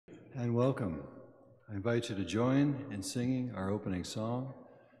and welcome. I invite you to join in singing our opening song,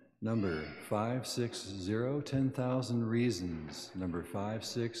 number 560, 10,000 Reasons. Number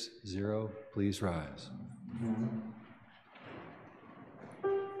 560, please rise.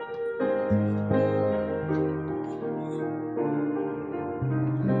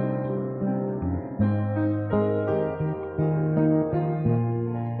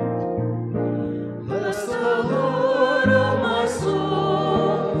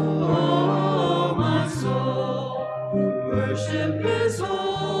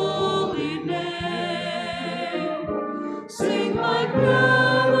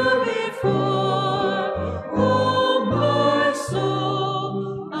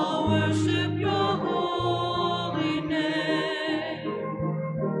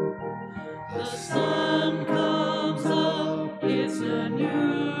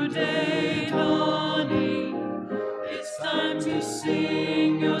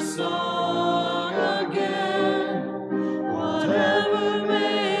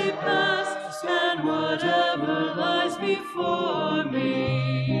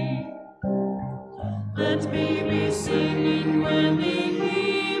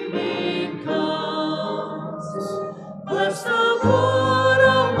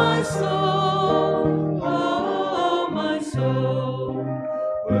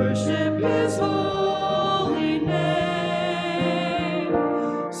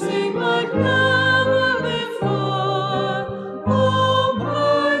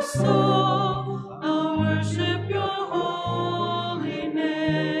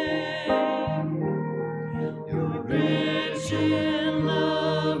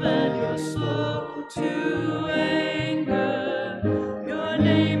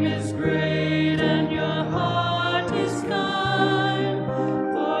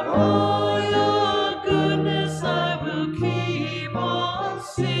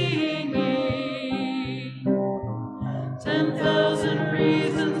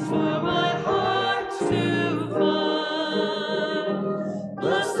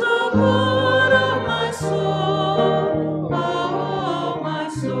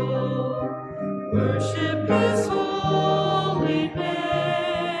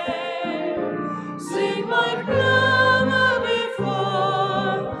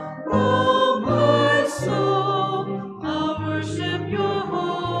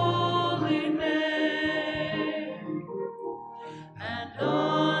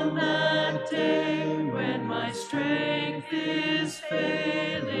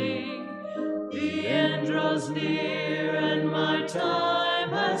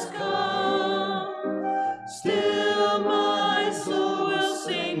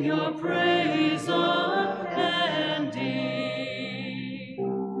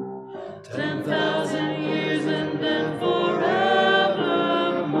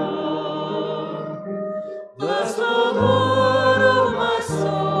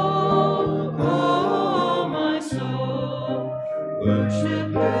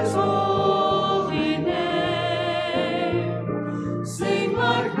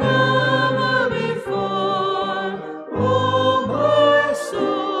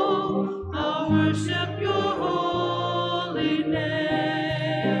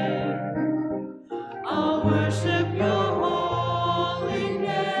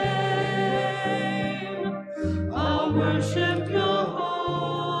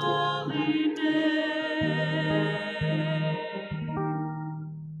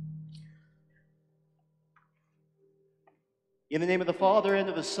 In the name of the Father, and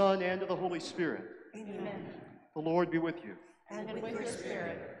of the Son, and of the Holy Spirit. Amen. The Lord be with you. And with your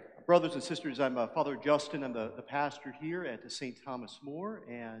spirit. Brothers and sisters, I'm Father Justin. I'm the pastor here at St. Thomas More,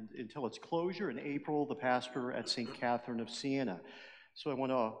 and until its closure in April, the pastor at St. Catherine of Siena. So I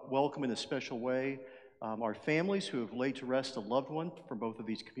want to welcome in a special way our families who have laid to rest a loved one from both of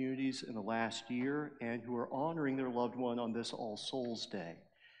these communities in the last year and who are honoring their loved one on this All Souls Day.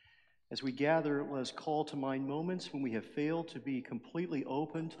 As we gather, let us call to mind moments when we have failed to be completely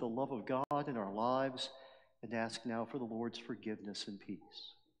open to the love of God in our lives and ask now for the Lord's forgiveness and peace.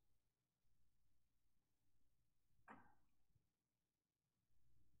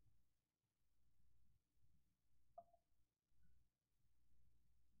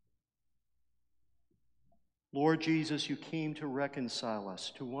 Lord Jesus, you came to reconcile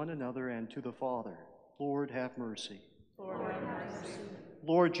us to one another and to the Father. Lord, have mercy. Lord, have mercy.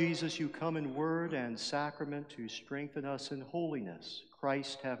 Lord Jesus, you come in word and sacrament to strengthen us in holiness.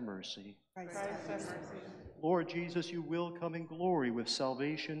 Christ, have mercy. Christ have mercy. Lord Jesus, you will come in glory with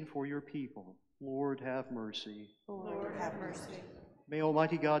salvation for your people. Lord, have mercy. Lord, have mercy. May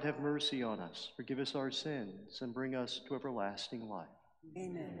Almighty God have mercy on us, forgive us our sins, and bring us to everlasting life.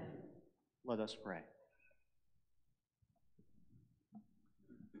 Amen. Let us pray.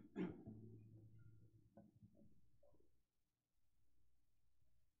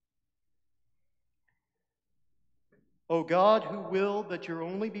 O God, who willed that your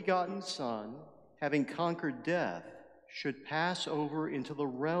only begotten Son, having conquered death, should pass over into the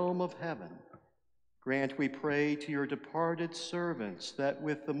realm of heaven, grant, we pray, to your departed servants that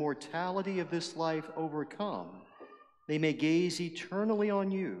with the mortality of this life overcome, they may gaze eternally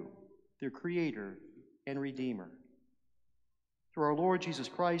on you, their Creator and Redeemer. Through our Lord Jesus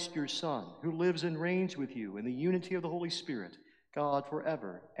Christ, your Son, who lives and reigns with you in the unity of the Holy Spirit, God,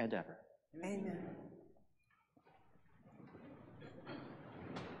 forever and ever. Amen.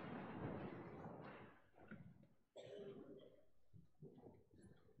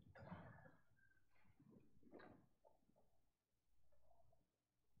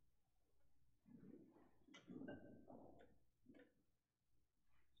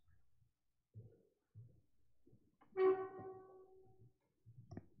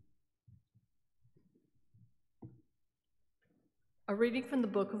 A reading from the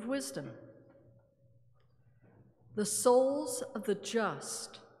Book of Wisdom. The souls of the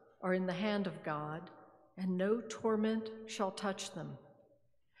just are in the hand of God, and no torment shall touch them.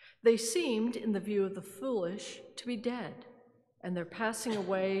 They seemed, in the view of the foolish, to be dead, and their passing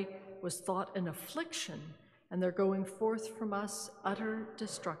away was thought an affliction, and their going forth from us utter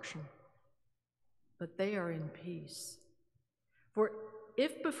destruction. But they are in peace. For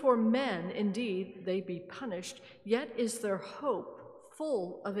if before men indeed they be punished, yet is their hope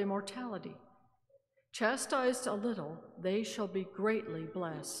full of immortality. Chastised a little, they shall be greatly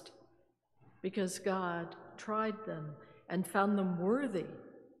blessed, because God tried them and found them worthy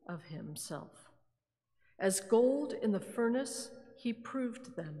of himself. As gold in the furnace, he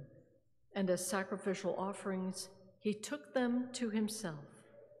proved them, and as sacrificial offerings, he took them to himself.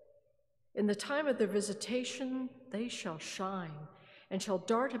 In the time of their visitation, they shall shine, and shall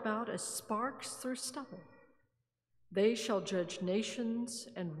dart about as sparks through stubble. They shall judge nations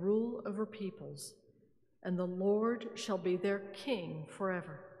and rule over peoples, and the Lord shall be their king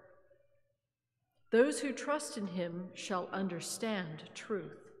forever. Those who trust in him shall understand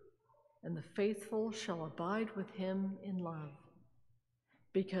truth, and the faithful shall abide with him in love,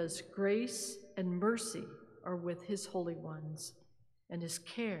 because grace and mercy are with his holy ones, and his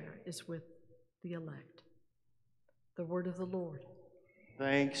care is with the elect. The word of the Lord.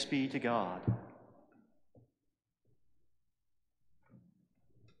 Thanks be to God.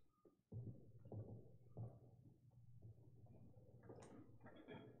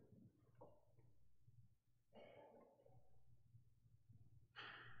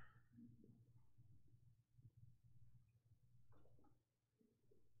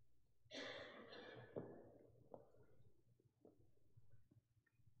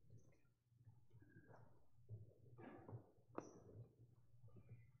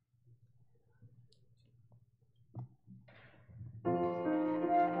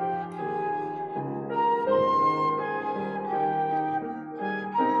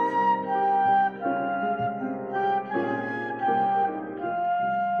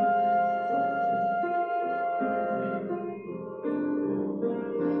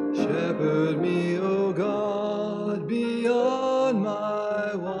 Shepherd me, O God, beyond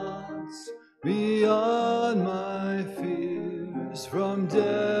my wants, beyond my fears, from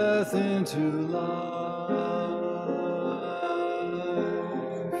death into life.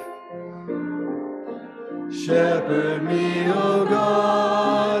 Shepherd me, O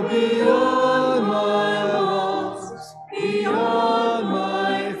God, beyond my wants, beyond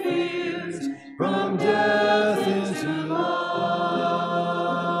my fears, from death into life.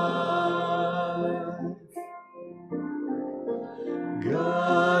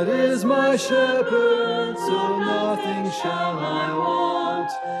 God is my shepherd, so nothing shall I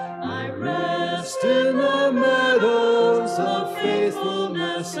want. I rest in the meadows of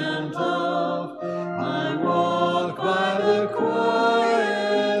faithfulness and love. I walk by the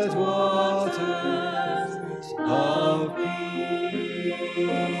quiet waters of peace.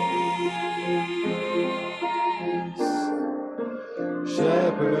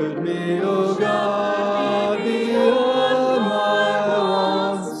 Shepherd me, O God, beyond my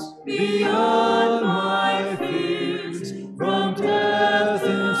wants, beyond my fears, from death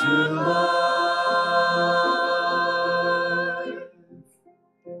into life.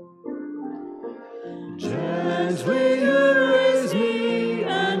 Gently you raise me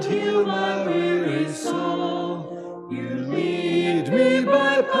and heal my weary soul. You lead me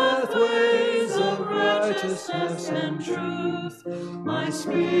by pathways of righteousness and truth. My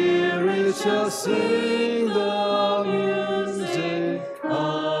spirit shall sing the music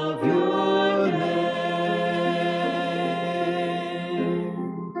of your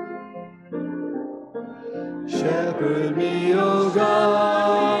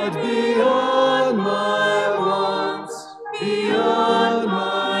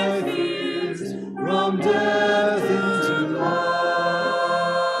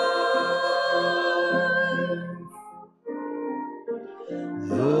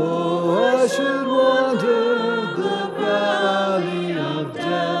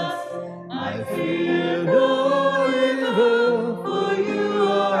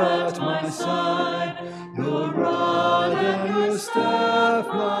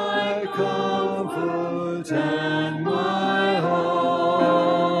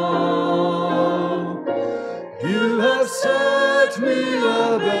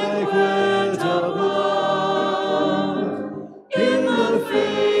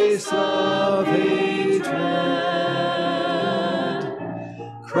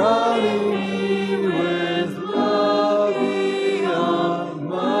crowning me with love beyond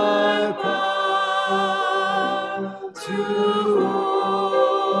my power to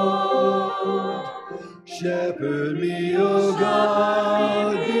hold. Shepherd me, O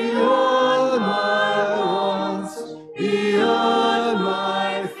God, beyond my wants, beyond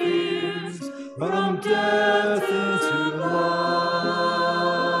my fears, from death into life.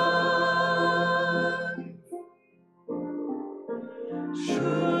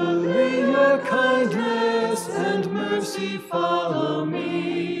 Surely your kindness and mercy follow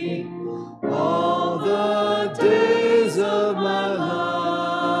me all the days of my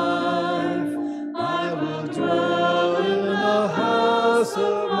life. I will dwell in the house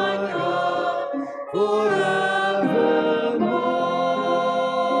of my God forevermore.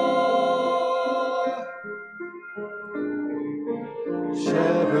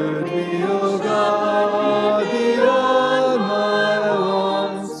 Shepherd me, O God, beyond my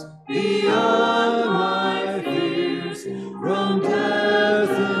wants, beyond my fears, from death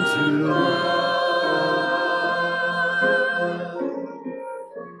into life.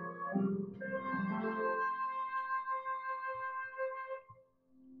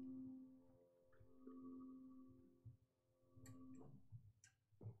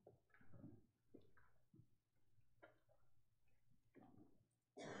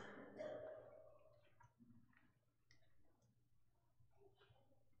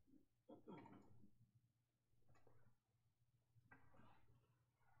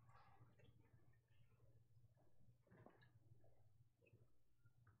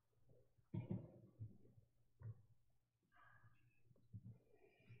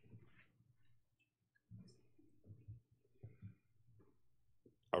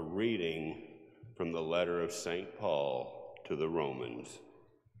 A reading from the letter of St. Paul to the Romans.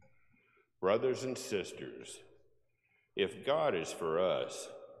 Brothers and sisters, if God is for us,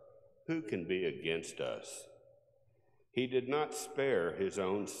 who can be against us? He did not spare his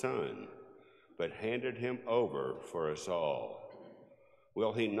own Son, but handed him over for us all.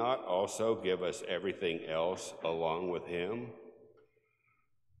 Will he not also give us everything else along with him?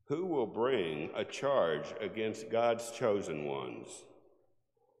 Who will bring a charge against God's chosen ones?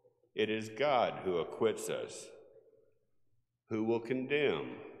 It is God who acquits us. Who will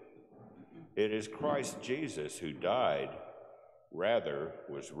condemn? It is Christ Jesus who died, rather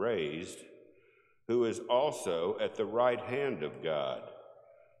was raised, who is also at the right hand of God,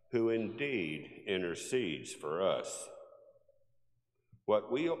 who indeed intercedes for us. What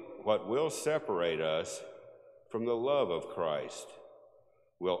will separate us from the love of Christ?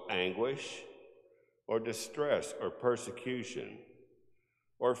 Will anguish, or distress, or persecution,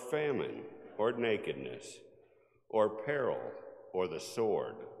 or famine, or nakedness, or peril, or the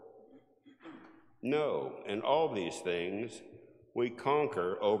sword? No, in all these things we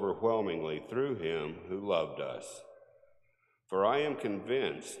conquer overwhelmingly through him who loved us. For I am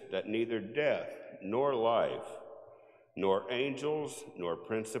convinced that neither death nor life, nor angels, nor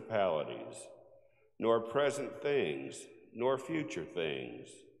principalities, nor present things, nor future things,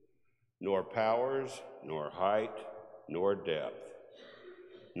 nor powers, nor height, nor depth,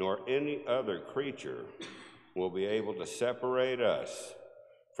 nor any other creature will be able to separate us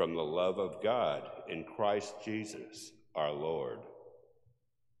from the love of God in Christ Jesus our Lord.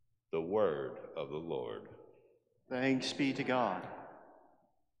 The word of the Lord. Thanks be to God.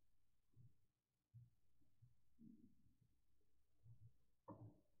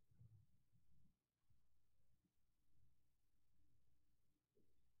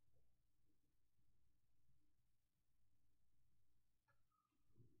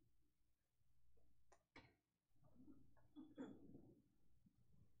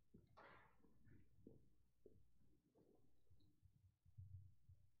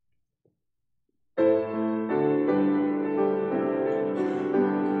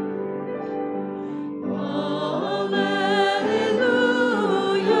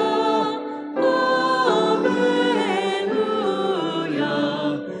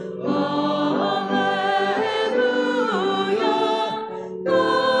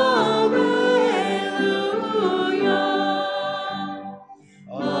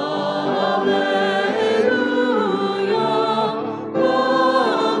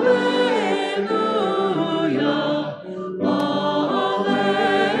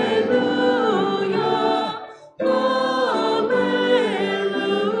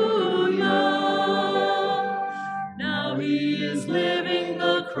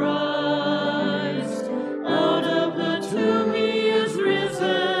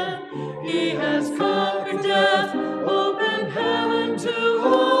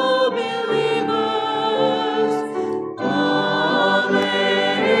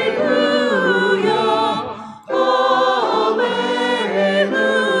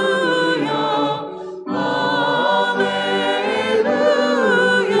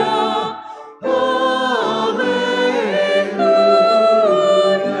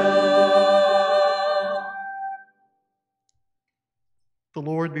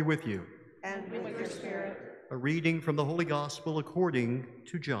 Lord be with you. And with your spirit. A reading from the Holy Gospel according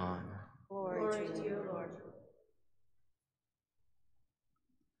to John. Glory to you, Lord.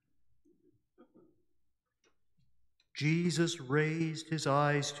 Jesus raised his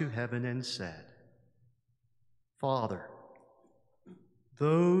eyes to heaven and said, Father,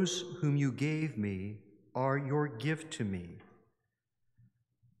 those whom you gave me are your gift to me.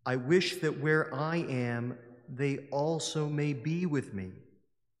 I wish that where I am, they also may be with me,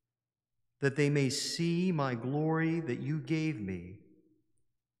 that they may see my glory that you gave me,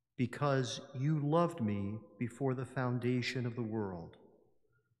 because you loved me before the foundation of the world.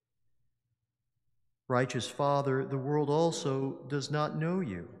 Righteous Father, the world also does not know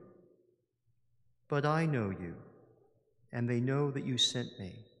you, but I know you, and they know that you sent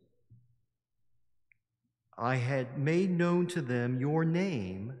me. I had made known to them your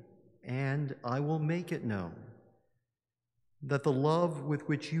name, and I will make it known, that the love with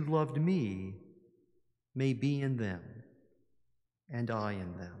which you loved me may be in them, and I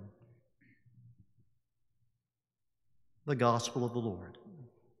in them. The Gospel of the Lord.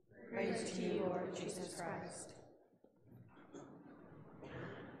 Praise to you, Lord Jesus Christ.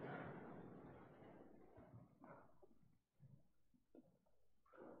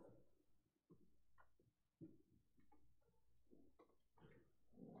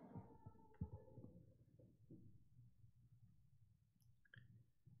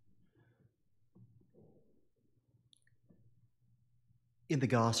 In the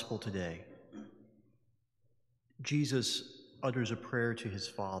Gospel today, Jesus utters a prayer to his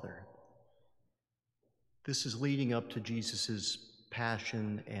Father. This is leading up to Jesus'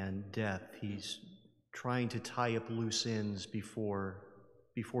 passion and death. He's trying to tie up loose ends before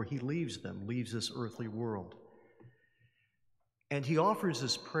he leaves this earthly world. And he offers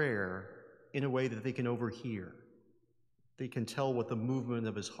this prayer in a way that they can overhear. They can tell what the movement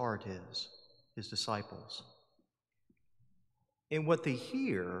of his heart is, his disciples. And what they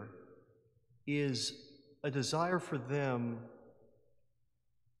hear is a desire for them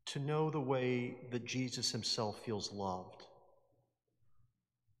to know the way that Jesus himself feels loved.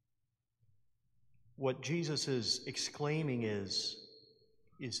 What Jesus is exclaiming is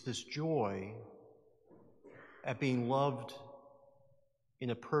this joy at being loved in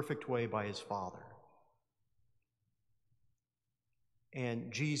a perfect way by his Father. And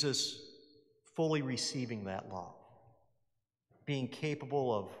Jesus fully receiving that love, being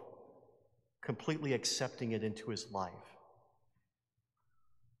capable of completely accepting it into his life.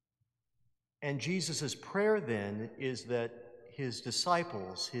 And Jesus' prayer then is that his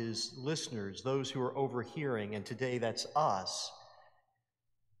disciples, his listeners, those who are overhearing, and today that's us,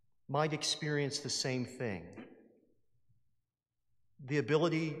 might experience the same thing. The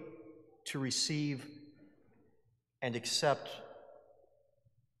ability to receive and accept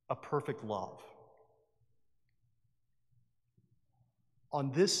a perfect love. On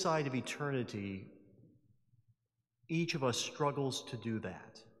this side of eternity, each of us struggles to do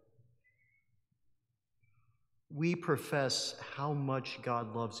that. We profess how much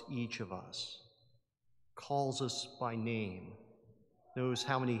God loves each of us, calls us by name, knows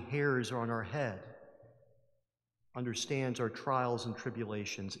how many hairs are on our head, understands our trials and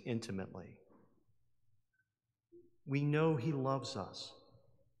tribulations intimately. We know he loves us,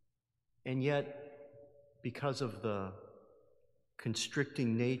 and yet, because of the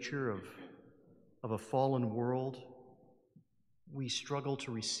constricting nature of a fallen world, we struggle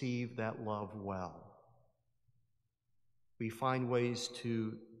to receive that love well. We find ways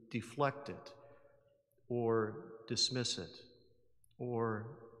to deflect it, or dismiss it, or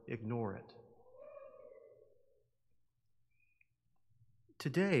ignore it.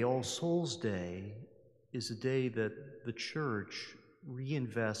 Today, All Souls Day, is a day that the Church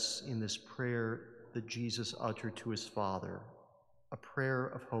reinvests in this prayer that Jesus uttered to his Father, a prayer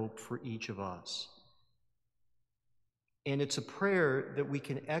of hope for each of us. And it's a prayer that we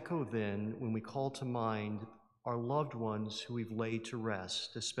can echo then when we call to mind our loved ones who we've laid to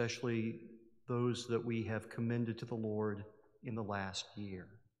rest, especially those that we have commended to the Lord in the last year.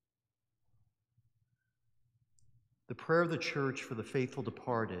 The prayer of the Church for the faithful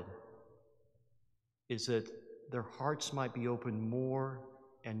departed is that their hearts might be opened more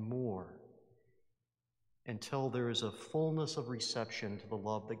and more until there is a fullness of reception to the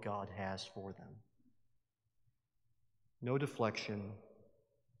love that God has for them. No deflection,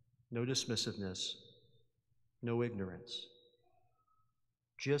 no dismissiveness, no ignorance.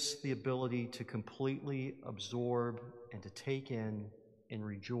 Just the ability to completely absorb and to take in and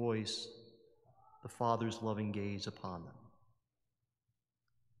rejoice the Father's loving gaze upon them.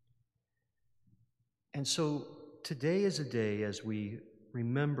 And so today is a day as we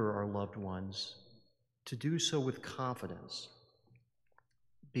remember our loved ones, to do so with confidence.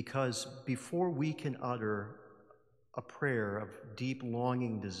 Because before we can utter a prayer of deep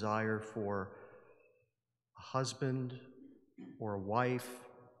longing desire for a husband or a wife,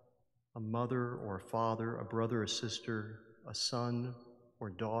 a mother or a father, a brother or sister, a son or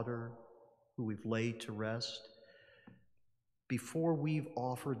daughter who we've laid to rest, before we've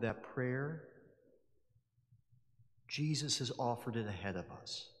offered that prayer, Jesus has offered it ahead of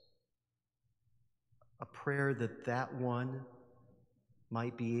us. A prayer that that one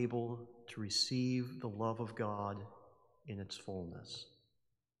might be able to receive the love of God in its fullness.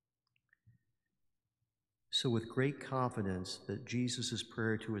 So with great confidence that Jesus'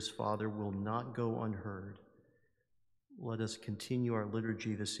 prayer to his Father will not go unheard, let us continue our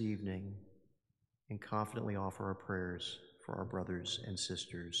liturgy this evening and confidently offer our prayers for our brothers and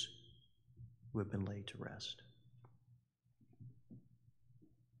sisters who have been laid to rest.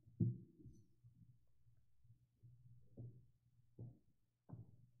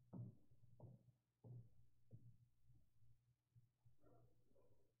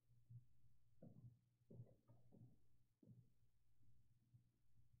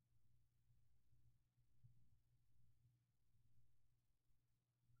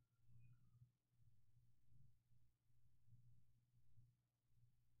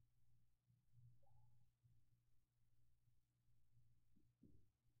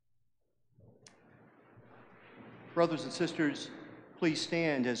 Brothers and sisters, please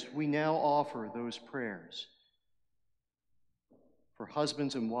stand as we now offer those prayers for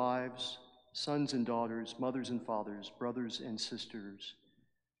husbands and wives, sons and daughters, mothers and fathers, brothers and sisters,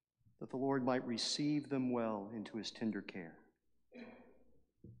 that the Lord might receive them well into his tender care.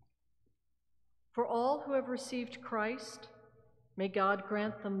 For all who have received Christ, may God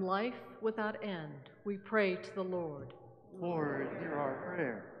grant them life without end. We pray to the Lord. Lord, hear our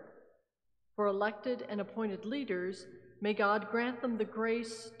prayer. For elected and appointed leaders, may God grant them the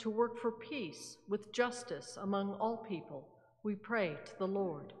grace to work for peace with justice among all people. We pray to the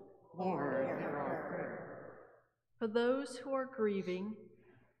Lord. Lord, hear our prayer. For those who are grieving,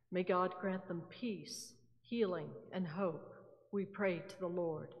 may God grant them peace, healing, and hope. We pray to the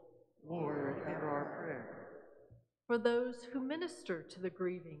Lord. Lord, hear our prayer. For those who minister to the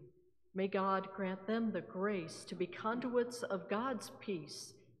grieving, may God grant them the grace to be conduits of God's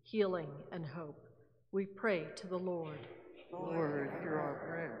peace, healing, and hope. We pray to the Lord. Lord, hear our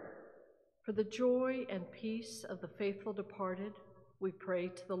prayer. For the joy and peace of the faithful departed, we pray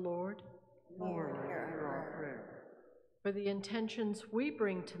to the Lord. Lord, hear our prayer. For the intentions we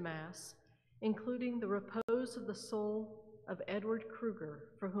bring to Mass, including the repose of the soul of Edward Kruger,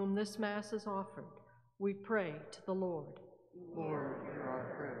 for whom this Mass is offered, we pray to the Lord. Lord, hear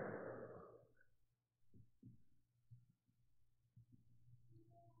our prayer.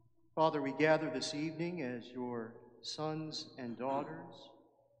 Father, we gather this evening as your sons and daughters.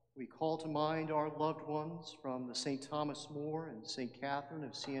 We call to mind our loved ones from the St. Thomas More and St. Catherine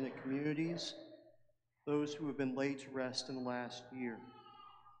of Siena communities, those who have been laid to rest in the last year.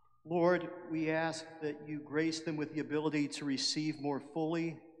 Lord, we ask that you grace them with the ability to receive more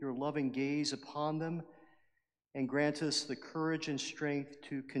fully your loving gaze upon them, and grant us the courage and strength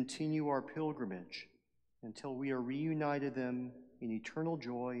to continue our pilgrimage until we are reunited them in eternal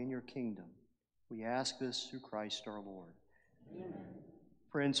joy in your kingdom. We ask this through Christ our Lord. Amen.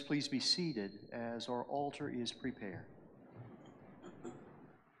 Friends, please be seated as our altar is prepared. I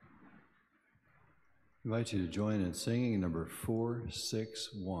invite you to join in singing number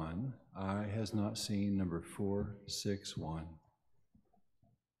 461. Eye has not seen, number 461.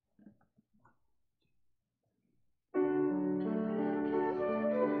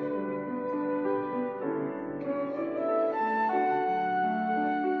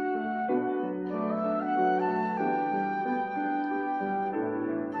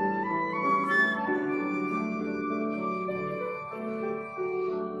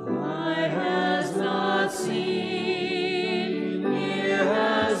 Seen, ear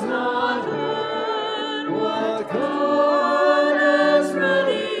has not heard what God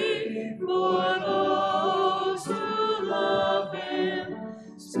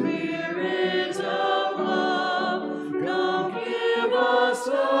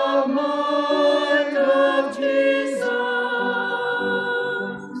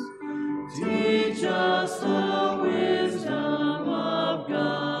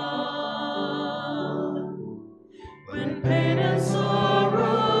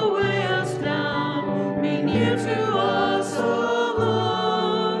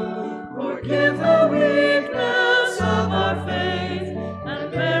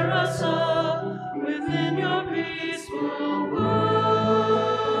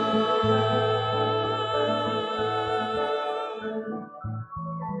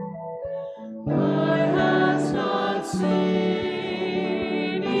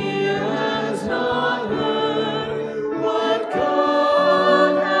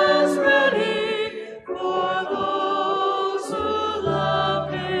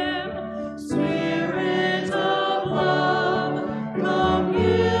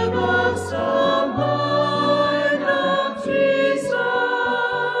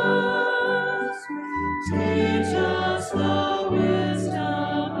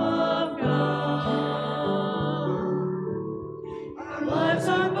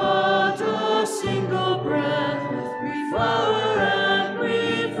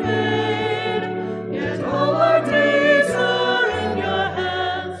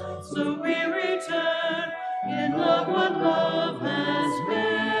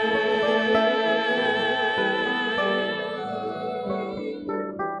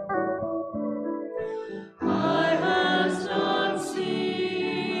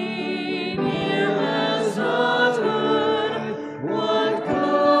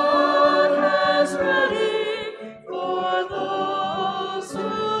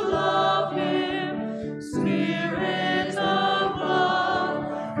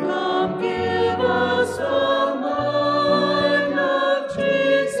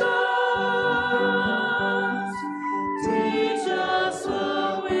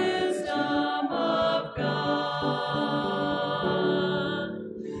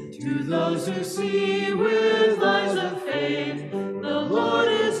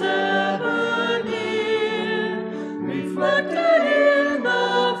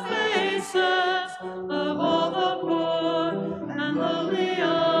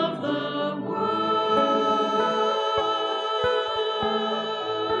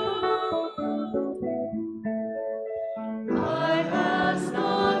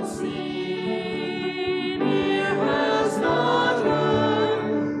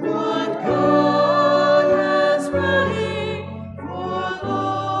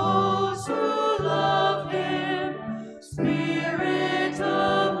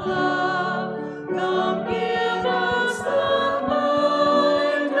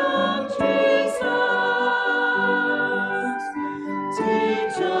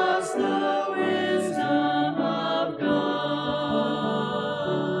us the wisdom of God.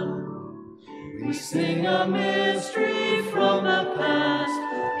 We sing a mystery from the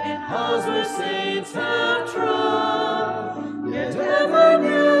past in halls where saints have trod, yet ever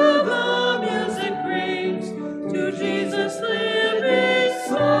new the music brings to Jesus, living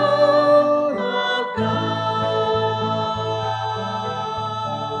Son of God.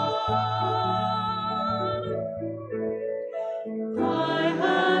 Eye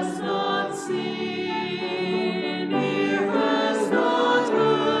has not seen, ear has not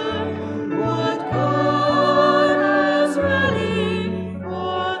heard, what God has ready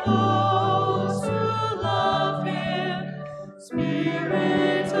for those who love Him.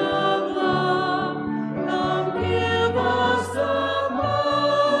 Spirit of love, come give us the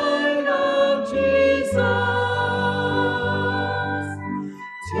mind of Jesus.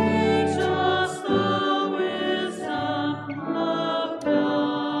 Teach us the wisdom of God.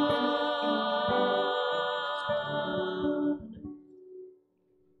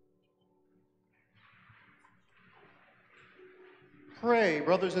 Pray,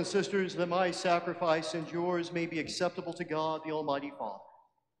 brothers and sisters, that my sacrifice and yours may be acceptable to God, the Almighty Father.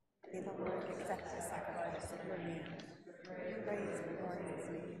 May the Lord accept the sacrifice of your name. Praise and glory in His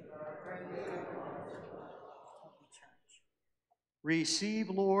name. Bring the good Lord to the Holy Church. Receive,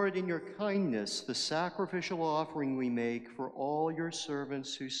 Lord, in your kindness, the sacrificial offering we make for all your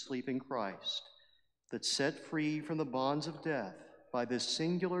servants who sleep in Christ, that set free from the bonds of death by this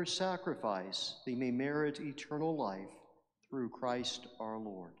singular sacrifice, they may merit eternal life through Christ our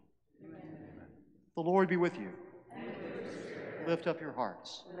Lord. Amen. The Lord be with you. Lift up your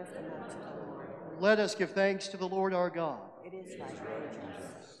hearts. Lift them up to the Lord. Let us give thanks to the Lord our God. It is right and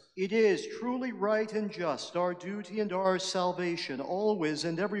just. It is truly right and just, our duty and our salvation, always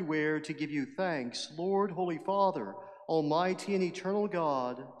and everywhere to give you thanks, Lord, Holy Father, Almighty and eternal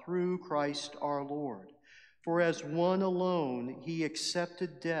God, through Christ our Lord. For as one alone He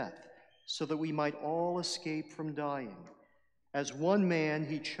accepted death, so that we might all escape from dying. As one man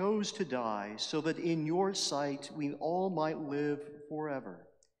He chose to die, so that in your sight we all might live forever.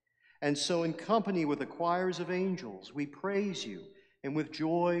 And so in company with the choirs of angels, we praise you, and with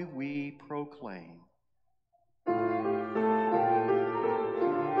joy we proclaim.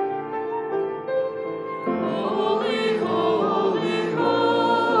 Holy, holy,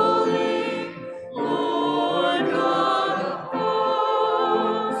 holy, Lord God of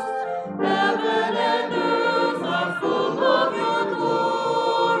hosts, heaven and earth are full of your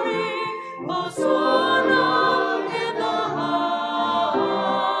glory. Hosanna in the highest.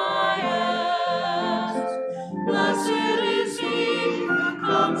 Blessed is he who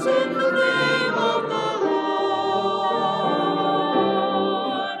comes in the name of the Lord.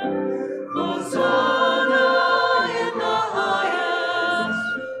 Hosanna in the highest.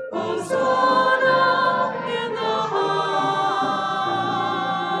 Hosanna in the highest.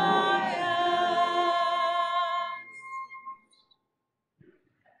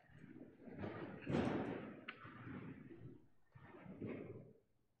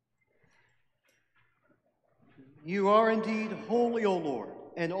 You are indeed holy, O Lord,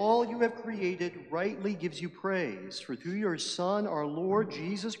 and all you have created rightly gives you praise. For through your Son, our Lord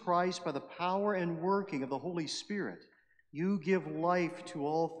Jesus Christ, by the power and working of the Holy Spirit, you give life to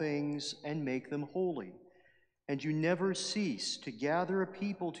all things and make them holy. And you never cease to gather a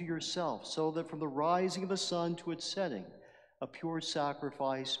people to yourself, so that from the rising of the sun to its setting, a pure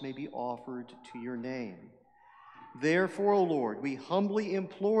sacrifice may be offered to your name. Therefore, O Lord, we humbly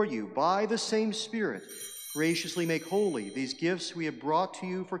implore you, by the same Spirit, graciously make holy these gifts we have brought to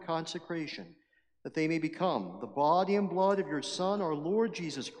you for consecration, that they may become the body and blood of your Son, our Lord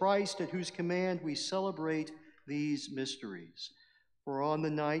Jesus Christ, at whose command we celebrate these mysteries. For on the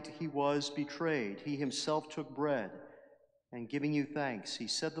night he was betrayed, he himself took bread, and giving you thanks, he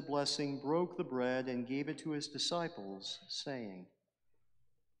said the blessing, broke the bread, and gave it to his disciples, saying,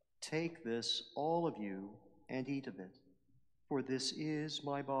 "Take this, all of you, and eat of it, for this is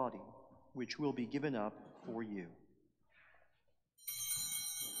my body, which will be given up for you."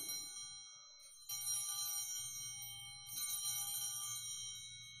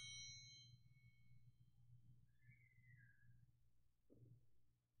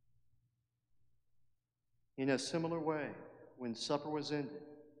 In a similar way, when supper was ended,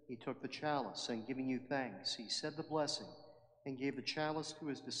 he took the chalice, and giving you thanks, he said the blessing, and gave the chalice to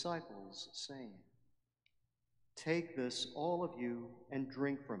his disciples, saying, "Take this, all of you, and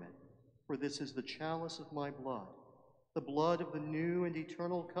drink from it, for this is the chalice of my blood, the blood of the new and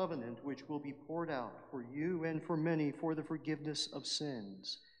eternal covenant, which will be poured out for you and for many for the forgiveness of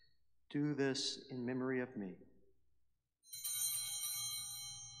sins. Do this in memory of me."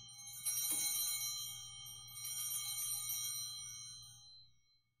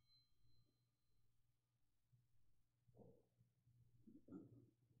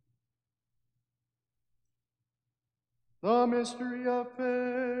 The mystery of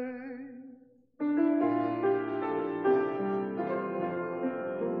faith.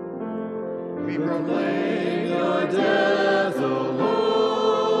 We proclaim your death, O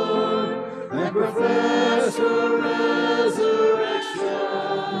Lord, and profess your resurrection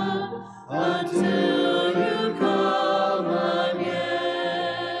until you come again.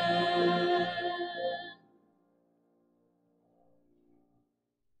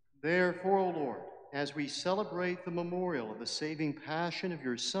 Therefore, O Lord, as we celebrate the memorial of the saving passion of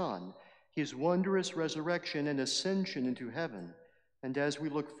your Son, his wondrous resurrection and ascension into heaven, and as we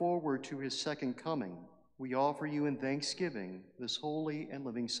look forward to his second coming, we offer you in thanksgiving this holy and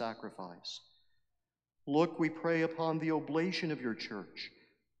living sacrifice. Look, we pray, upon the oblation of your church,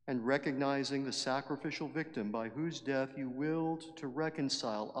 and recognizing the sacrificial victim by whose death you willed to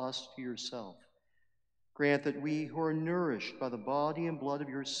reconcile us to yourself. Grant that we who are nourished by the body and blood of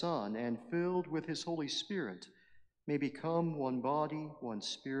your Son and filled with his Holy Spirit may become one body, one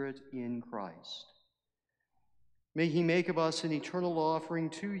spirit in Christ. May he make of us an eternal offering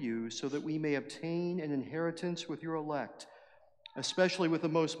to you so that we may obtain an inheritance with your elect, especially with the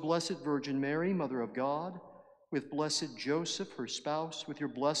most blessed Virgin Mary, Mother of God, with blessed Joseph, her spouse, with your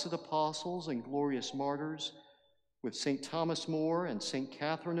blessed apostles and glorious martyrs, with St. Thomas More and St.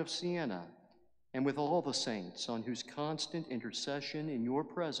 Catherine of Siena, and with all the saints on whose constant intercession in your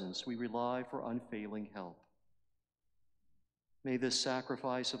presence we rely for unfailing help. May this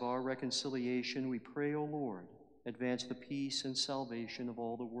sacrifice of our reconciliation, we pray, O Lord, advance the peace and salvation of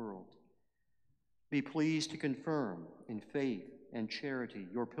all the world. Be pleased to confirm in faith and charity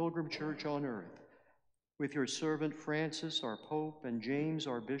your pilgrim church on earth, with your servant Francis, our Pope, and James,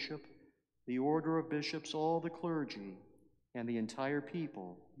 our Bishop, the order of bishops, all the clergy, and the entire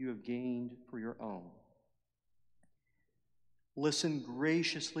people you have gained for your own. Listen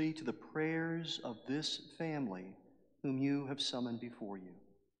graciously to the prayers of this family whom you have summoned before you.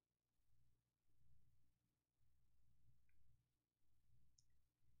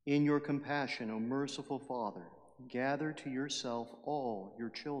 In your compassion, O merciful Father, gather to yourself all your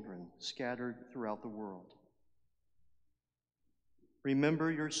children scattered throughout the world.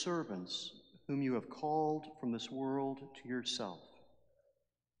 Remember your servants whom you have called from this world to yourself.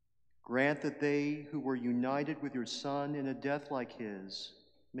 Grant that they who were united with your Son in a death like his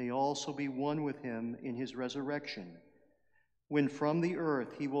may also be one with him in his resurrection, when from the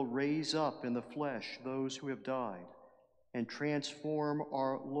earth he will raise up in the flesh those who have died, and transform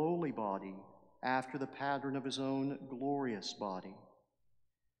our lowly body after the pattern of his own glorious body.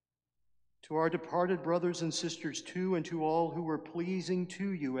 To our departed brothers and sisters too, and to all who were pleasing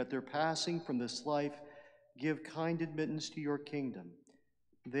to you at their passing from this life, give kind admittance to your kingdom.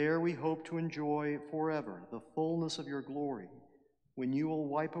 There we hope to enjoy forever the fullness of your glory, when you will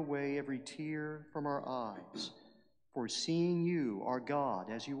wipe away every tear from our eyes. For seeing you, our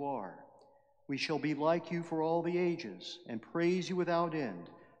God, as you are, we shall be like you for all the ages, and praise you without end,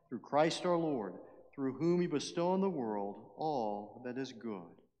 through Christ our Lord, through whom you bestow on the world all that is good.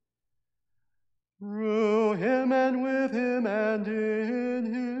 Through him and with him and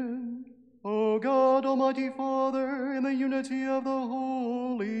in him, O God, Almighty Father, in the unity of the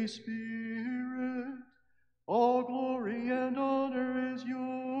Holy Spirit, all glory and honor is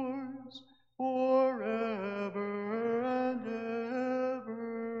yours forever and ever.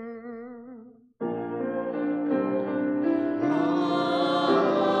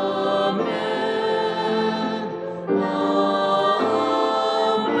 Amen. Amen. Amen.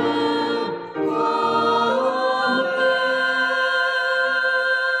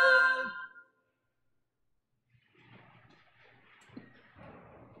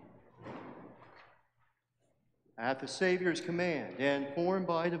 At the Savior's command and formed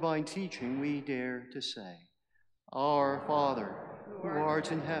by divine teaching, we dare to say, Our Father, who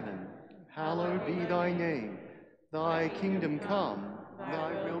art in heaven, hallowed be thy name. Thy kingdom come,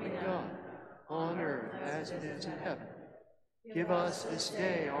 thy will be done, on earth as it is in heaven. Give us this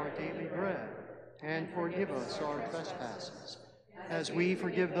day our daily bread, and forgive us our trespasses, as we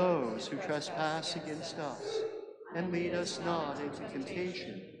forgive those who trespass against us. And lead us not into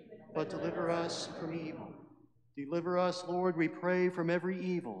temptation, but deliver us from evil. Deliver us, Lord, we pray, from every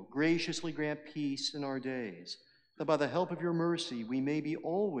evil. Graciously grant peace in our days, that by the help of your mercy we may be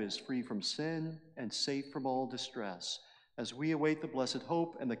always free from sin and safe from all distress, as we await the blessed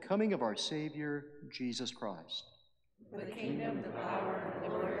hope and the coming of our Savior, Jesus Christ. For the kingdom, the power, and the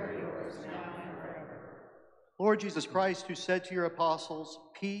glory are yours, now and forever. Lord Jesus Christ, who said to your apostles,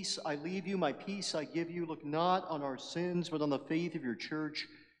 Peace I leave you, my peace I give you, look not on our sins, but on the faith of your church,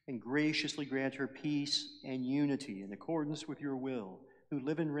 and graciously grant her peace and unity in accordance with your will, who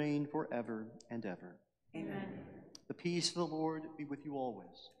live and reign forever and ever. Amen. The peace of the Lord be with you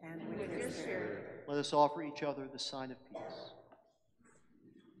always. And with your spirit. Let us offer each other the sign of peace.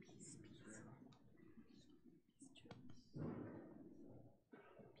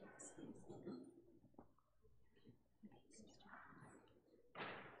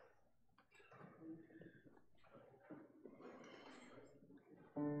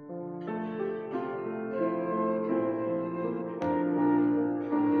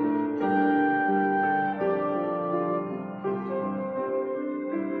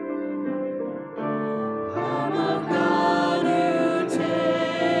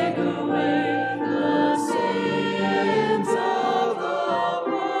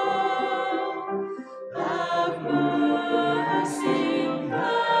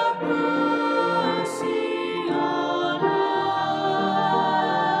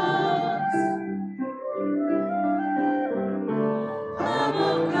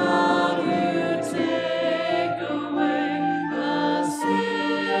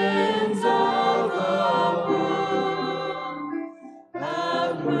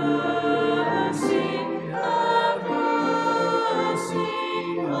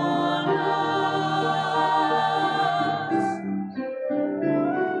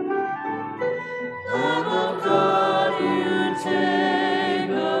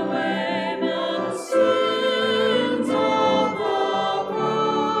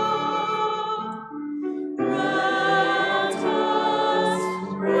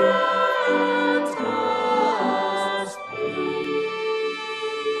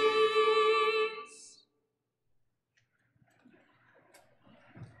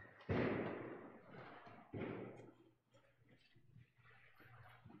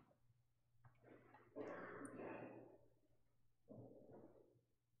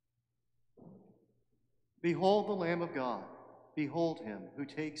 Behold the Lamb of God. Behold him who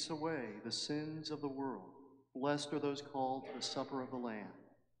takes away the sins of the world. Blessed are those called to the supper of the Lamb.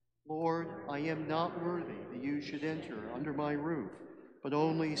 Lord, I am not worthy that you should enter under my roof, but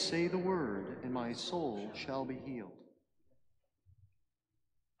only say the word, and my soul shall be healed.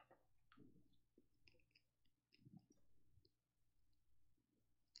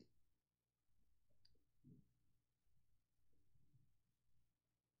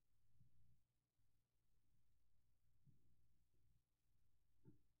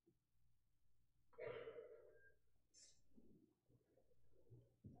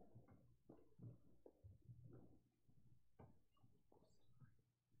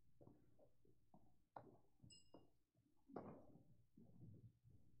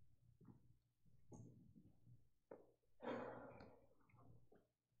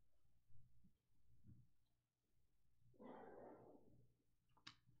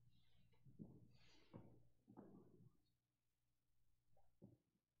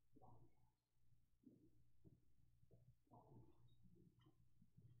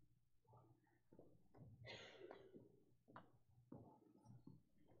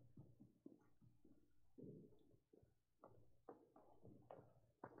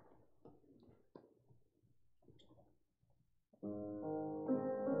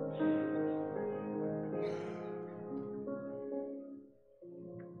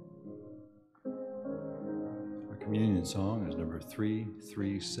 Our communion song is number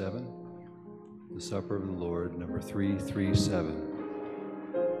 337. The Supper of the Lord, number 337.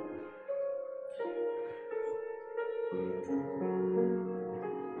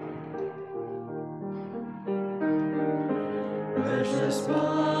 Precious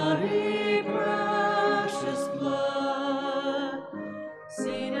body, precious blood,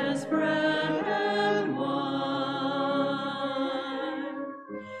 seen as bread and wine.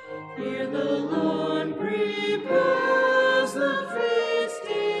 Here the Lord prepares the feast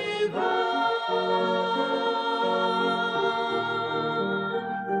divine.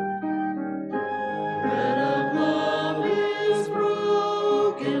 Bread of love is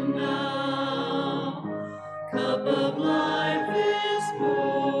broken now, cup of life is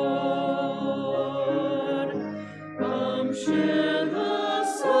poured. Come share the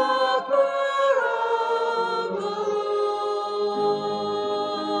supper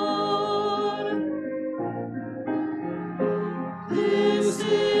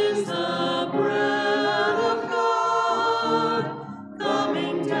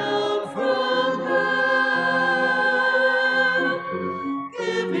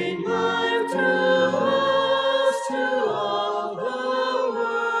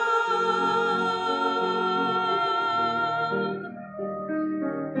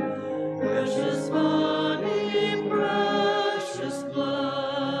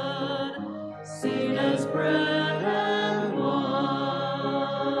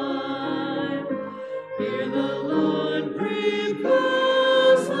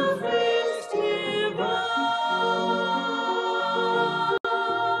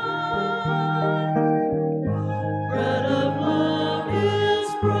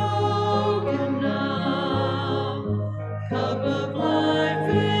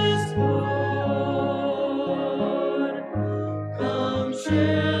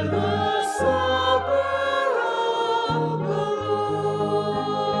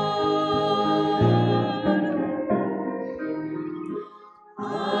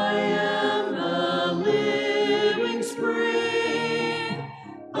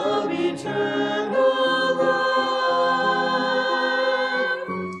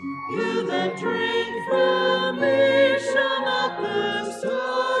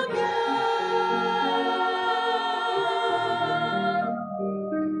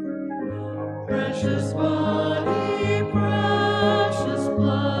Precious body, precious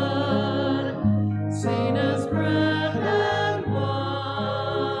blood, seen as bread and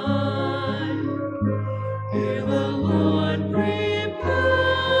wine. Here the Lord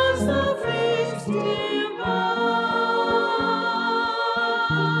prepares the feast divine.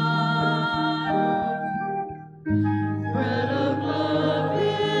 Bread of love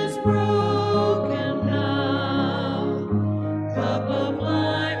is broken now, cup of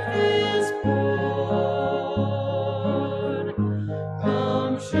life is poured.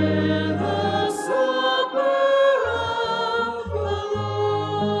 Come share the supper of the Lord.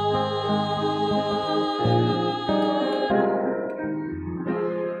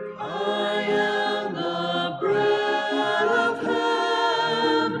 I am the bread of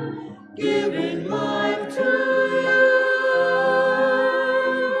heaven, giving life to you.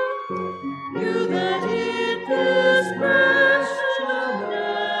 You that eat this bread shall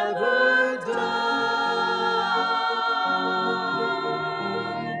never die.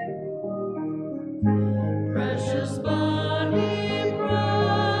 Precious body,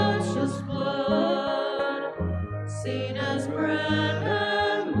 precious blood, seen as bread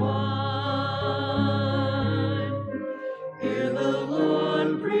and wine. Here the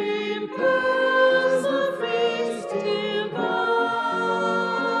Lord prepares the feast divine.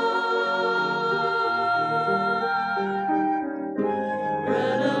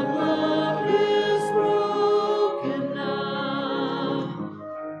 Bread of love is broken now,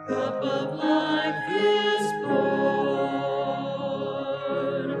 cup of life is poured.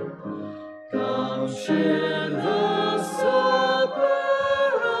 Come share the supper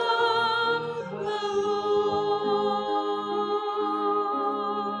of the Lord.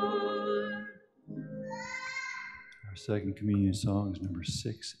 Our second communion song is number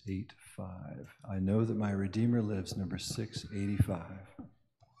 685. I know that my Redeemer lives, number 685.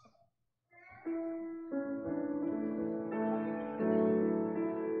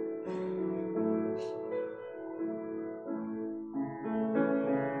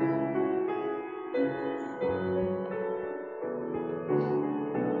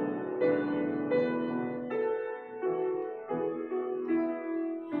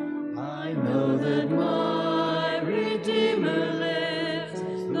 I know that my Redeemer lives,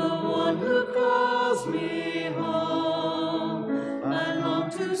 the one who calls me home. I long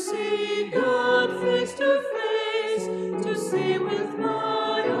to see God face to face, to see with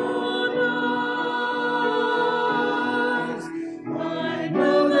my own eyes. I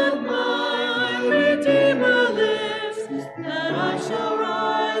know that my Redeemer lives, that I shall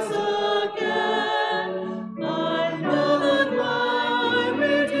rise again. I know that my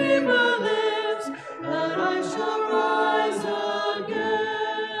Redeemer lives, that I shall rise again.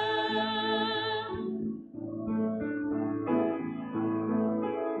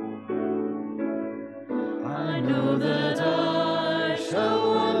 I know that I shall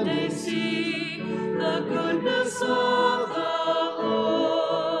one day see the goodness of the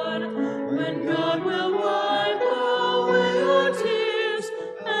Lord, when God will wipe away our tears,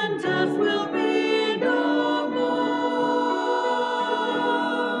 and death will be no more.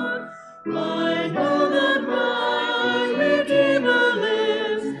 I know that my Redeemer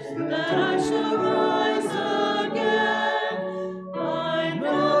lives, that I shall rise again. I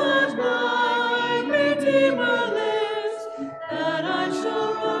know that my Redeemer lives, that I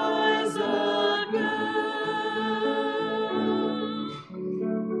shall rise again.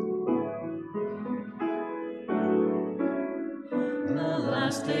 The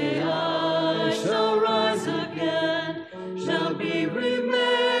last day I shall rise again, shall be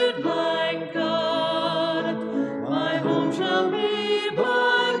remade like God. My home shall be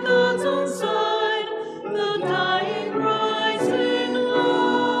by God's own side, the dying rising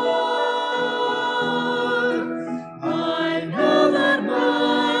Lord. I know that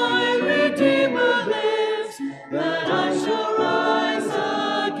my Redeemer lives, that I shall rise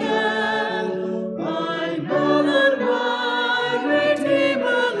again. I know that my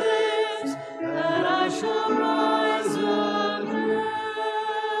Redeemer lives, that I shall rise again.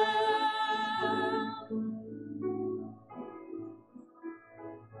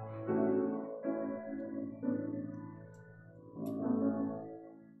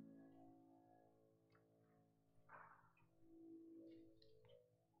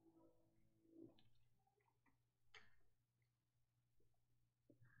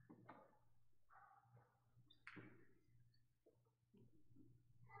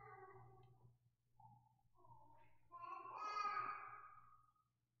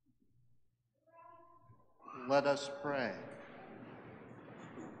 Let us pray.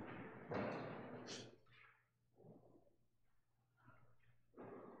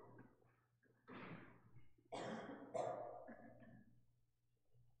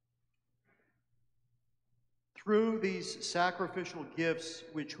 Through these sacrificial gifts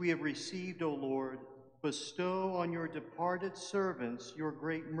which we have received, O Lord, bestow on your departed servants your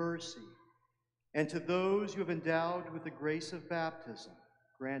great mercy, and to those you have endowed with the grace of baptism,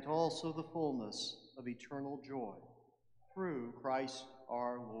 grant also the fullness of eternal joy. Through Christ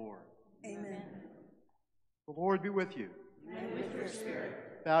our Lord. Amen. The Lord be with you. And with your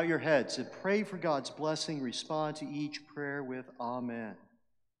spirit. Bow your heads and pray for God's blessing. Respond to each prayer with Amen.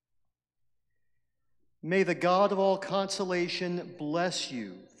 May the God of all consolation bless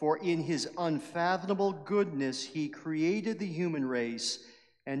you, for in his unfathomable goodness he created the human race,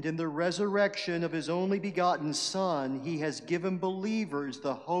 and in the resurrection of his only begotten Son, he has given believers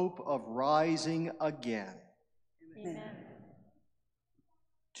the hope of rising again. Amen.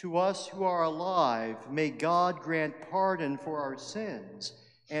 To us who are alive, may God grant pardon for our sins,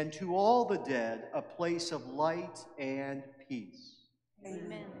 and to all the dead a place of light and peace.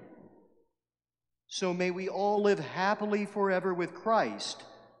 Amen. So may we all live happily forever with Christ,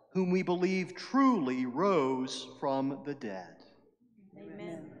 whom we believe truly rose from the dead.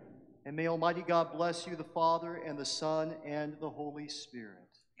 Amen. And may Almighty God bless you, the Father, and the Son, and the Holy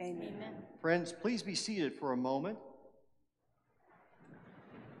Spirit. Amen. Friends, please be seated for a moment.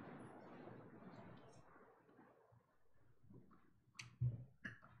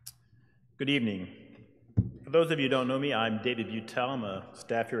 Good evening. For those of you who don't know me, I'm David Butel. I'm a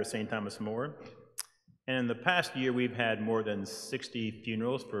staff here at St. Thomas More. And in the past year, we've had more than 60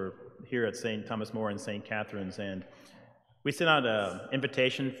 funerals here at St. Thomas More and St. Catherine's. And we sent out an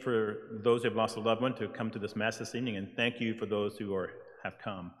invitation for those who have lost a loved one to come to this Mass this evening, and thank you for those who have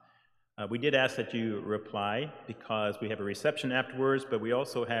come. We did ask that you reply because we have a reception afterwards, but we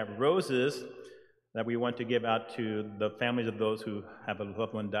also have roses that we want to give out to the families of those who have a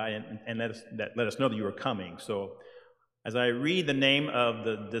loved one die, and let us know that you are coming. So as I read the name of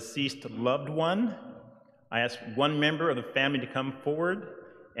the deceased loved one, I ask one member of the family to come forward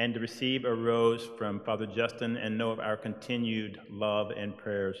and to receive a rose from Father Justin and know of our continued love and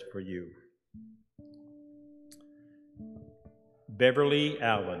prayers for you. Beverly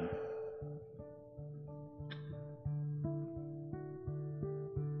Allen.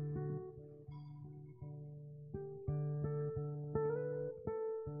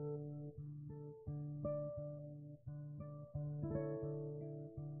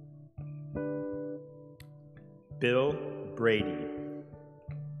 Bill Brady.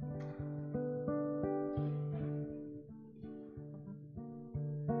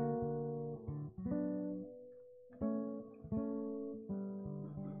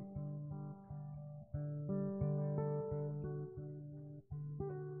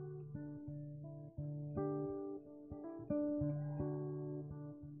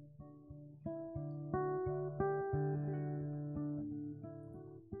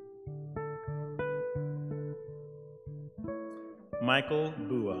 Michael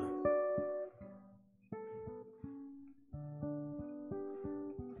Bua.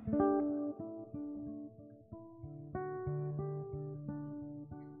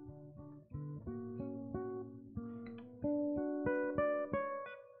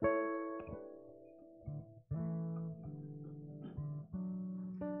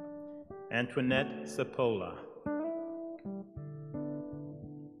 Antoinette Sapola.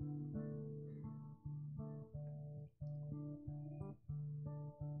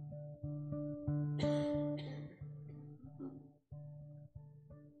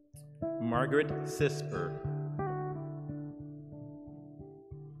 Margaret Sisper.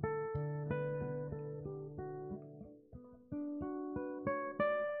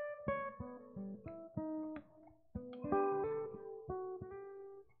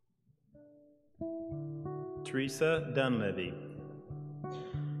 Teresa Dunleavy.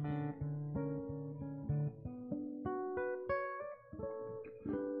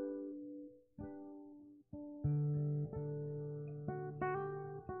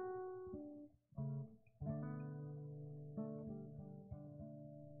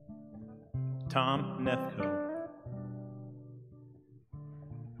 Tom Nethko.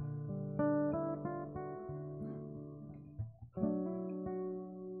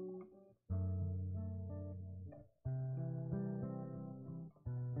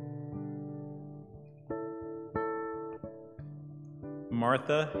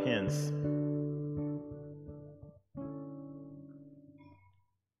 Martha Hintz.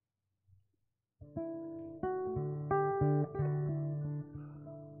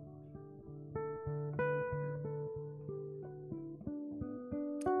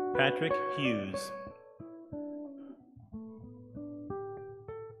 Patrick Hughes.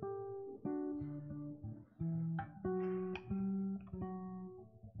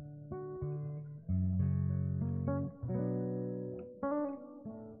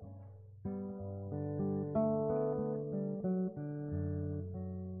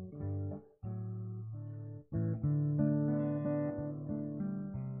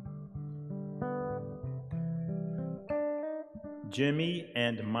 Jimmy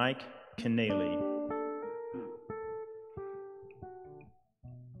and Mike Keneally.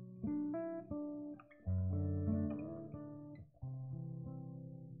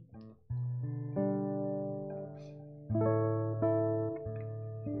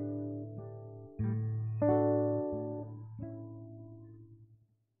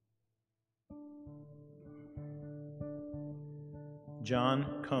 John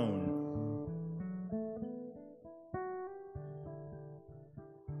Cohn.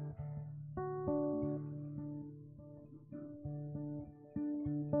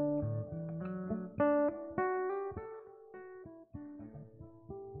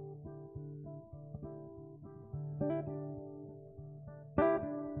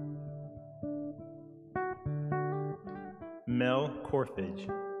 Mel Corfage.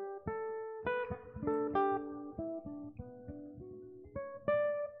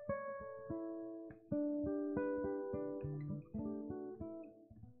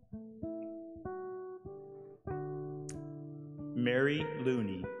 Mary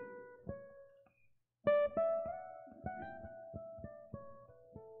Looney.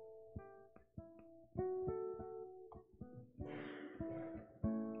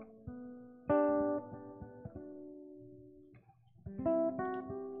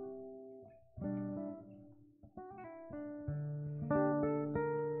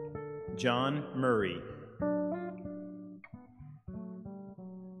 John Murray.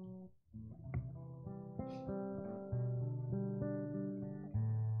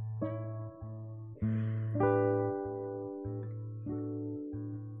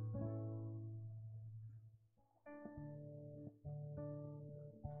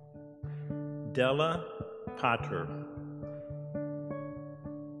 Della Potter.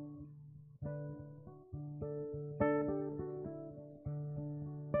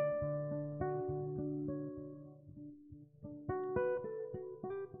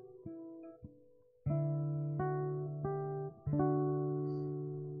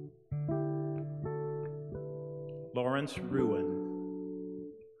 Lawrence Ruin.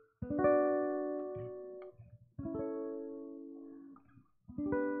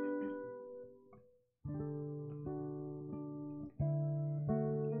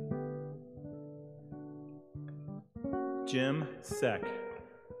 Jim Seck.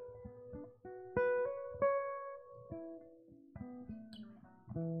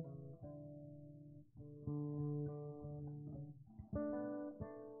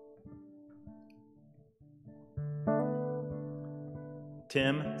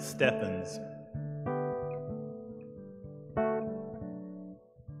 Tim Steffens.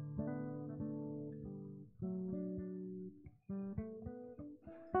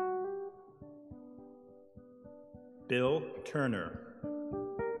 Bill Turner.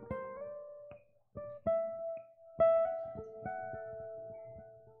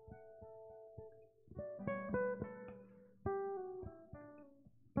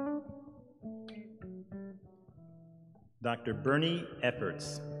 Dr. Bernie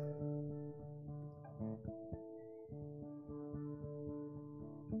Efforts.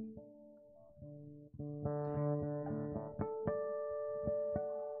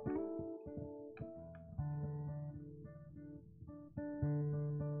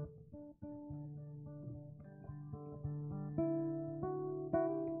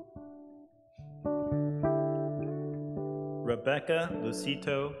 Rebecca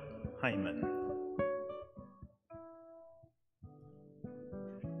Lucito Hyman.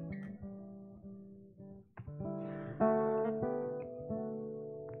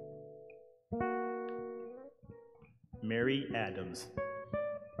 Mary Adams.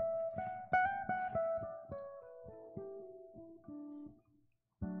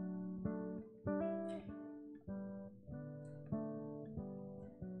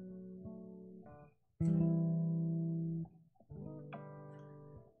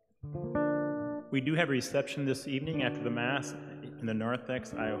 We do have a reception this evening after the Mass in the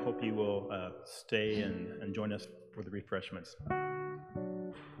narthex. I hope you will stay and join us for the refreshments.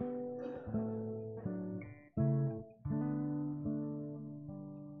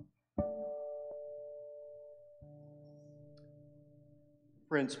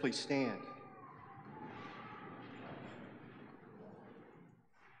 Friends, please stand.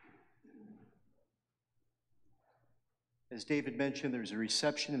 As David mentioned, there's a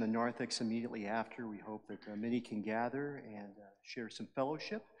reception in the narthex immediately after. We hope that many can gather and share some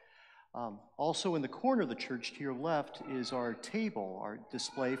fellowship. Also in the corner of the church to your left is our table, our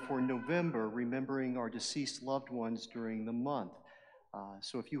display for November, remembering our deceased loved ones during the month.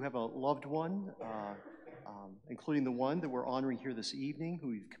 So if you have a loved one including the one that we're honoring here this evening,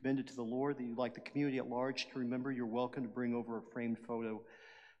 who you've commended to the Lord, that you'd like the community at large to remember. You're welcome to bring over a framed photo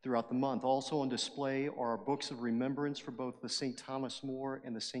throughout the month. Also on display are our books of remembrance for both the St. Thomas More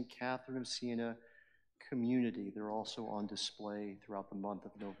and the St. Catherine of Siena community. They're also on display throughout the month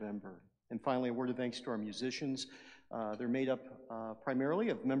of November. And finally, a word of thanks to our musicians. They're made up primarily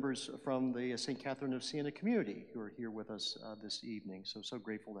of members from the St. Catherine of Siena community who are here with us this evening. So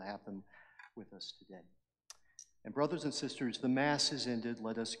grateful to have them with us today. And brothers and sisters, the Mass is ended.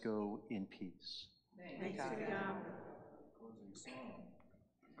 Let us go in peace. Thank God.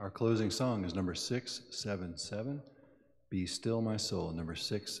 Our closing song is number 677, Be Still My Soul, number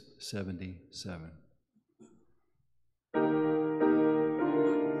 677.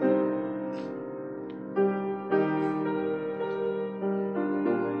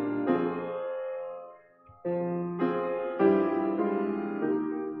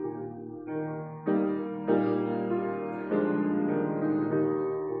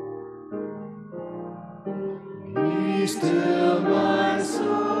 Be still.